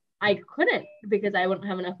weekends, I couldn't because I wouldn't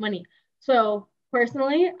have enough money. So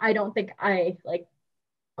personally, I don't think I like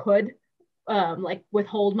could like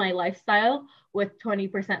withhold my lifestyle with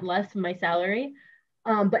 20% less of my salary.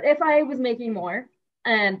 But if I was making more,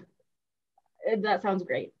 and that sounds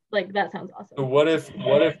great. Like that sounds awesome. So what if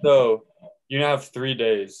though you now have 3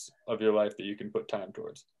 days of your life that you can put time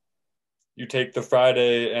towards? You take the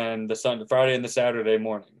Friday and the Saturday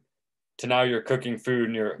morning to now you're cooking food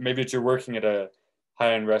and maybe you're working at a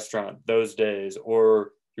high-end restaurant those days,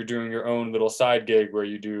 or you're doing your own little side gig where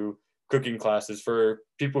you do cooking classes for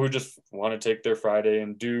people who just want to take their Friday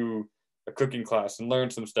and do a cooking class and learn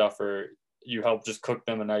some stuff, or you help just cook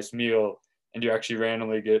them a nice meal and you actually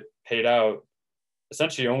randomly get paid out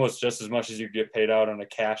essentially almost just as much as you get paid out on a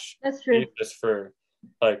cash That's true. basis for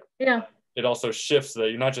like Yeah. It also shifts that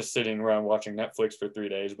you're not just sitting around watching Netflix for 3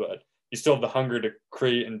 days, but you still have the hunger to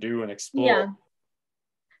create and do and explore. Yeah.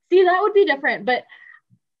 See, that would be different, but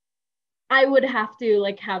I would have to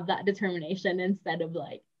like have that determination instead of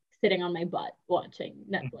like sitting on my butt watching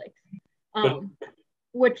Netflix.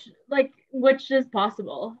 Which is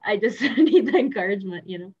possible. I just need the encouragement,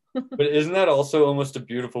 you know. But isn't that also almost a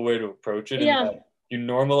beautiful way to approach it? Yeah. You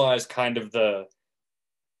normalize kind of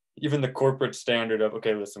even the corporate standard of,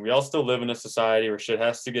 okay, listen, we all still live in a society where shit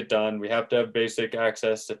has to get done. We have to have basic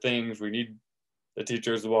access to things. We need the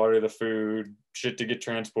teachers, the water, the food, shit to get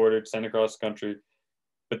transported, sent across the country.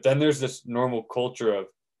 But then there's this normal culture of,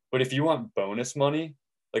 but if you want bonus money,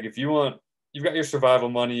 like if you've got your survival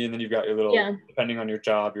money and then you've got your little, depending on your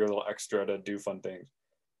job, your little extra to do fun things.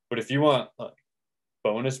 But if you want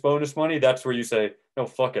bonus money, that's where you say, no,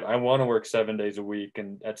 fuck it. I want to work 7 days a week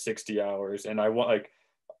and at 60 hours. And I want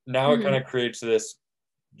now it kind of creates this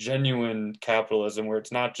genuine capitalism where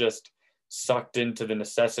it's not just sucked into the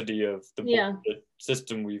necessity of the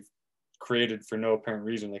system we've created for no apparent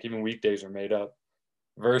reason. Like even weekdays are made up,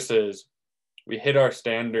 versus we hit our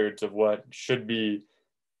standards of what should be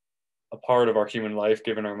a part of our human life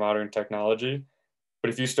given our modern technology. But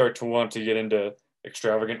if you start to want to get into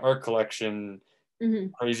extravagant art collection,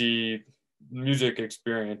 crazy music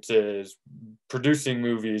experiences, producing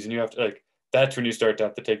movies, and you have to that's when you start to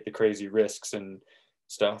have to take the crazy risks and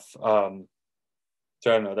stuff. So I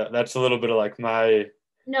don't know, that's a little bit of my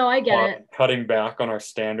I get it. Cutting back on our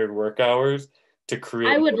standard work hours to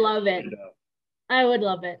create. I would love it. I would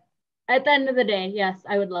love it. At the end of the day, yes,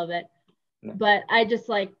 I would love it. No. But I just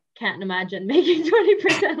can't imagine making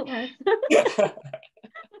 20% less.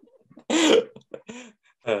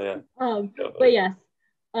 Yeah. But yes,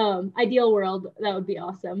 ideal world, that would be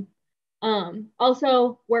awesome.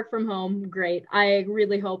 Also work from home, great. I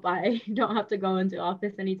really hope I don't have to go into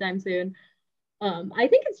office anytime soon. I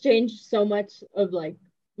think it's changed so much of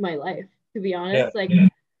my life, to be honest. Yeah.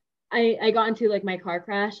 I got into my car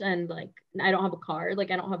crash and I don't have a car, I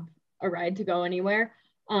don't have a ride to go anywhere.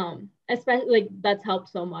 Especially that's helped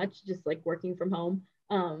so much, just working from home.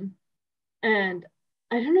 And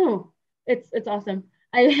I don't know, it's awesome.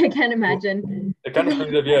 I can't imagine. It kind of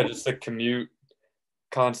brings up, just the commute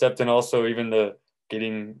concept, and also even the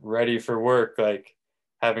getting ready for work,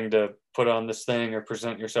 having to put on this thing or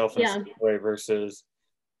present yourself in some way, versus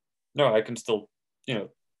no, I can still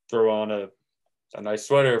throw on a nice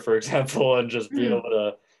sweater, for example, and just be able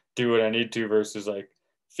to do what I need to, versus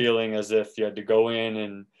feeling as if you had to go in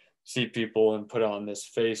and see people and put on this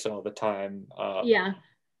face all the time. I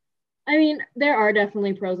mean, there are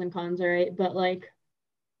definitely pros and cons, right? But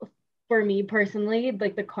for me personally,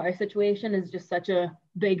 the car situation is just such a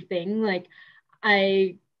big thing.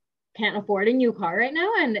 I can't afford a new car right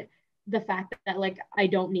now, and the fact that I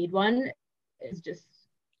don't need one is just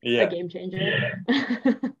a game changer.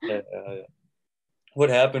 Yeah. What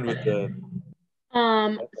happened with the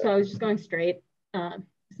so I was just going straight,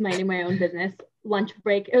 just minding my own business. Lunch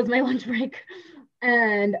break, it was my lunch break,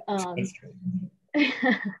 and oh,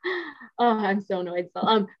 I'm so annoyed. So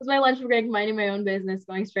it was my lunch break, minding my own business,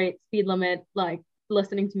 going straight, speed limit,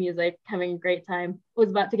 listening to music, having a great time. I was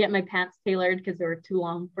about to get my pants tailored because they were too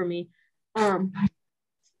long for me. Um,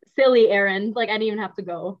 silly errand. Like I didn't even have to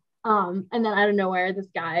go. And then out of nowhere, this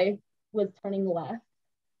guy was turning left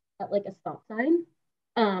at like a stop sign.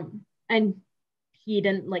 And he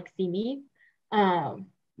didn't like see me,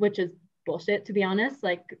 which is bullshit to be honest.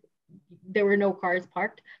 Like there were no cars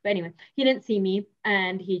parked. But anyway, he didn't see me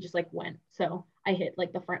and he just like went. So I hit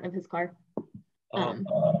like the front of his car.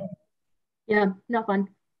 Yeah, not fun.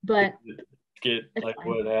 But get like fine.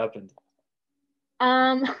 what happened?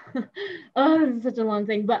 Oh, this is such a long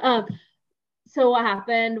thing. But so what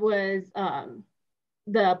happened was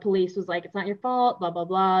the police was like, it's not your fault, blah blah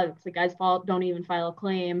blah. It's the guy's fault. Don't even file a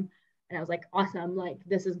claim. And I was like, awesome, like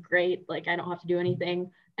this is great. Like I don't have to do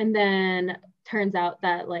anything. And then turns out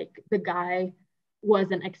that like the guy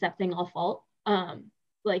wasn't accepting all fault.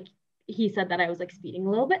 Like he said that I was like speeding a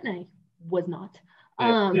little bit, and I was not.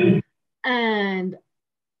 And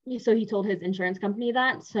so he told his insurance company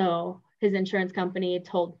that. So his insurance company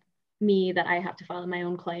told me that I have to file my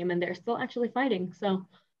own claim, and they're still actually fighting. So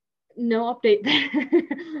no update there.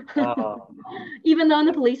 Even though in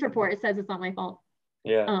the police report it says it's not my fault.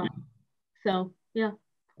 Yeah. So yeah.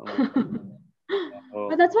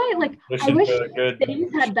 But that's why, like, I wish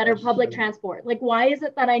cities had better public transport. Like, why is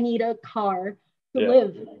it that I need a car to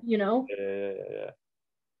live? You know? Yeah.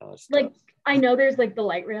 Like, I know there's like the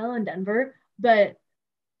light rail in Denver, but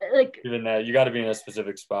like even that, you got to be in a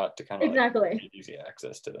specific spot to kind of exactly like, get easy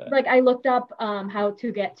access to that. Like I looked up how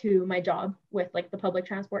to get to my job with like the public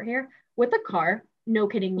transport here. With a car, no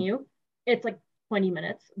kidding you, it's like 20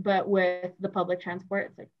 minutes, but with the public transport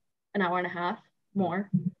it's like an hour and a half more,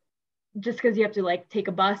 just because you have to like take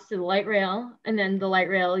a bus to the light rail, and then the light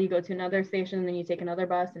rail you go to another station, and then you take another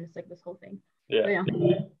bus, and it's like this whole thing. Yeah.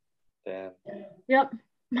 Damn. Yep.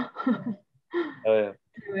 Oh yeah.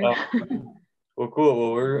 Anyway. Well,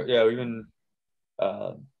 cool. Well, we've been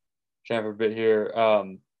chatting for a bit here.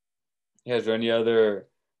 Yeah, is there any other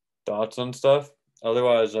thoughts on stuff?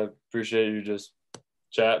 Otherwise, I appreciate you just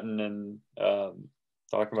chatting and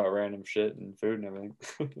talking about random shit and food and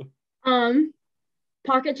everything.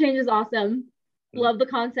 Pocket change is awesome. Love the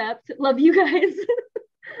concept. Love you guys.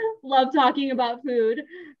 Love talking about food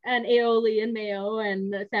and aioli and mayo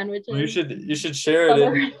and the sandwiches. Well, you should share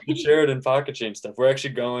it. You share it in pocket change stuff. We're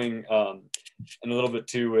actually going in a little bit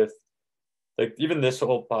too with like even this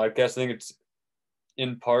whole podcast. I think it's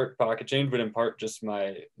in part pocket change, but in part just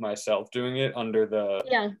myself doing it under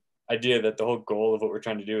the idea that the whole goal of what we're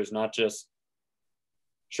trying to do is not just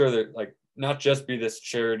not just be this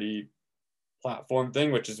charity platform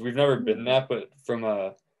thing, which is we've never been that, but from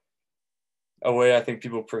a way I think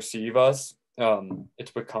people perceive us,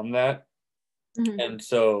 it's become that. And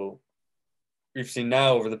so we've seen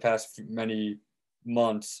now over the past many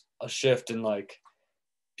months a shift in like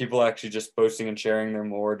people actually just posting and sharing their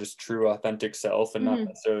more just true authentic self, and not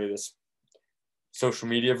necessarily this social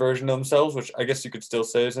media version of themselves, which I guess you could still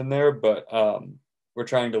say is in there, but we're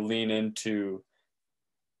trying to lean into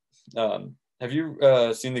have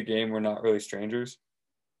you seen the game We're Not Really Strangers?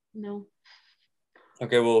 No.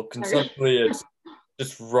 Okay, well, conceptually, it's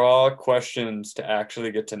just raw questions to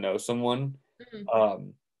actually get to know someone.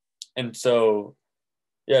 And so,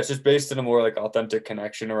 yeah, it's just based in a more like authentic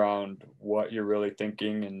connection around what you're really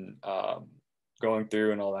thinking and going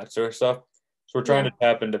through and all that sort of stuff. So we're trying to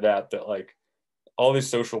tap into that like all these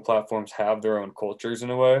social platforms have their own cultures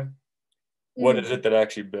in a way. What is it that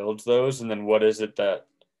actually builds those? And then what is it that,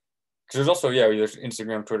 because there's also, there's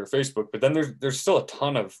Instagram, Twitter, Facebook, but then there's still a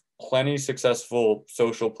ton of plenty successful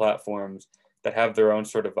social platforms that have their own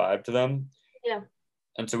sort of vibe to them. Yeah.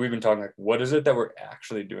 And so we've been talking like, what is it that we're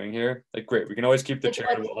actually doing here? Like, great, we can always keep the like,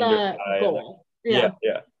 charitable under the goal. Yeah.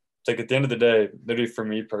 It's like at the end of the day, literally for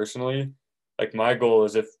me personally, like my goal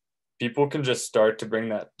is if people can just start to bring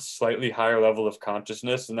that slightly higher level of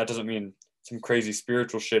consciousness, and that doesn't mean some crazy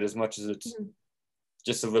spiritual shit as much as it's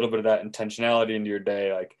just a little bit of that intentionality into your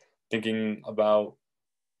day, like thinking about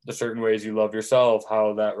the certain ways you love yourself,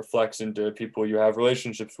 how that reflects into people you have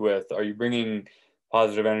relationships with. Are you bringing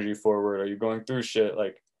positive energy forward? Are you going through shit?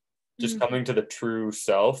 Like just coming to the true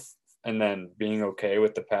self and then being okay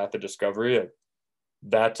with the path of discovery. Like,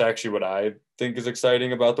 that's actually what I think is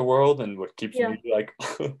exciting about the world and what keeps me like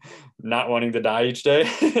not wanting to die each day.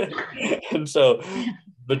 And so,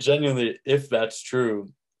 but genuinely, if that's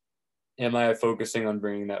true, am I focusing on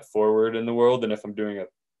bringing that forward in the world? And if I'm doing a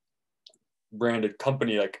branded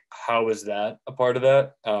company, like how is that a part of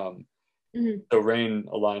that? So Rain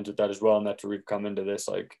aligns with that as well, and that's where we've come into this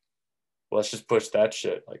like, well, let's just push that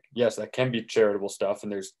shit. Like, yes, that can be charitable stuff,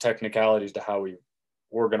 and there's technicalities to how we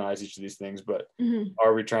organize each of these things, but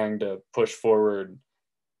are we trying to push forward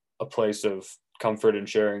a place of comfort in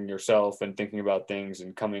sharing yourself and thinking about things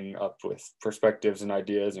and coming up with perspectives and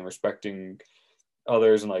ideas and respecting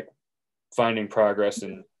others and like finding progress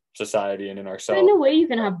in society and in But ourselves. in a way, you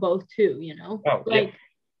can have both too, you know? Oh, like, yeah.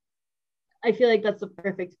 I feel like that's the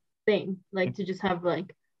perfect thing, like to just have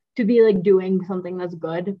like, to be like doing something that's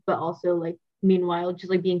good, but also like, meanwhile,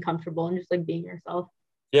 just like being comfortable and just like being yourself.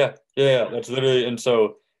 Yeah. That's literally, and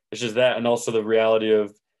so it's just that, and also the reality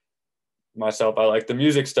of myself. I like the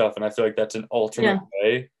music stuff, and I feel like that's an alternate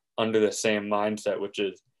way under the same mindset, which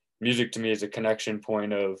is music to me is a connection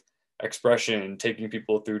point of expression, taking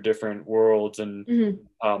people through different worlds, and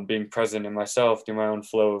being present in myself through my own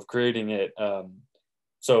flow of creating it.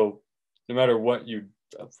 So no matter what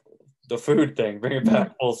the food thing, bring it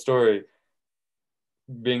back full story,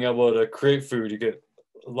 being able to create food, you get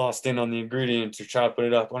lost in on the ingredients, you're chopping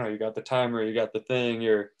it up. Oh no, you got the timer, you got the thing,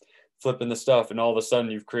 you're flipping the stuff, and all of a sudden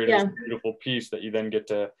you've created this beautiful piece that you then get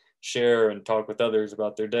to share and talk with others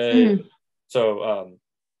about their day. So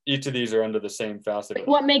each of these are under the same facet. Like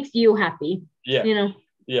what makes you happy? Yeah. You know?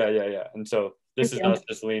 Yeah. And so this is us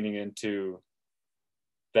just leaning into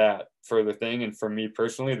that further thing. And for me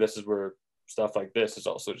personally, this is where stuff like this is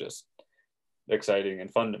also just exciting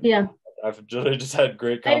and fun to me. Yeah. I've really just had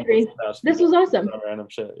great I agree. This was awesome. Random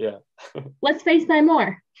shit. Yeah. Let's FaceTime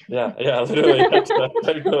more. Yeah. Literally. That's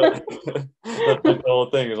the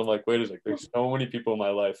whole thing is I'm like, wait a second. There's so many people in my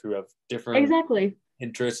life who have different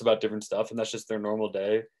interests about different stuff, and that's just their normal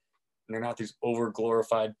day. And they're not these over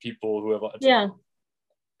glorified people who have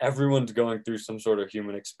everyone's going through some sort of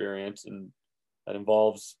human experience, and that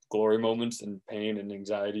involves glory moments and pain and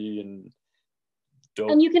anxiety and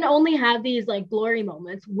dope. And you can only have these like glory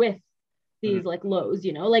moments with these like lows,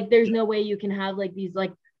 you know, like there's no way you can have like these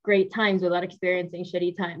like great times without experiencing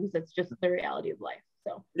shitty times. It's just the reality of life.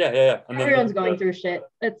 So yeah. And everyone's going through shit.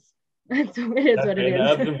 It is what it is. The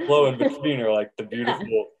ebbs and flow in between are like the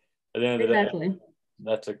beautiful. At the end of the day,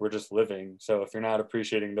 that's like we're just living. So if you're not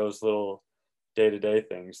appreciating those little day-to-day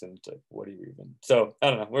things, then it's like, what are you even? So I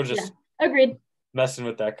don't know. We're just agreed messing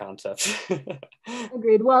with that concept.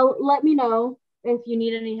 Agreed. Well, let me know if you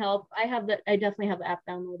need any help. I definitely have the app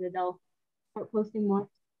downloaded. I'll start posting more.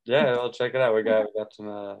 Yeah, I'll check it out. We got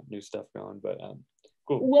some new stuff going, but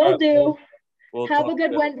cool. Will do. We'll have a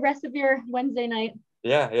good rest of your Wednesday night.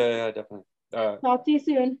 Yeah, definitely. Talk to you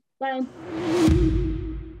soon. Bye.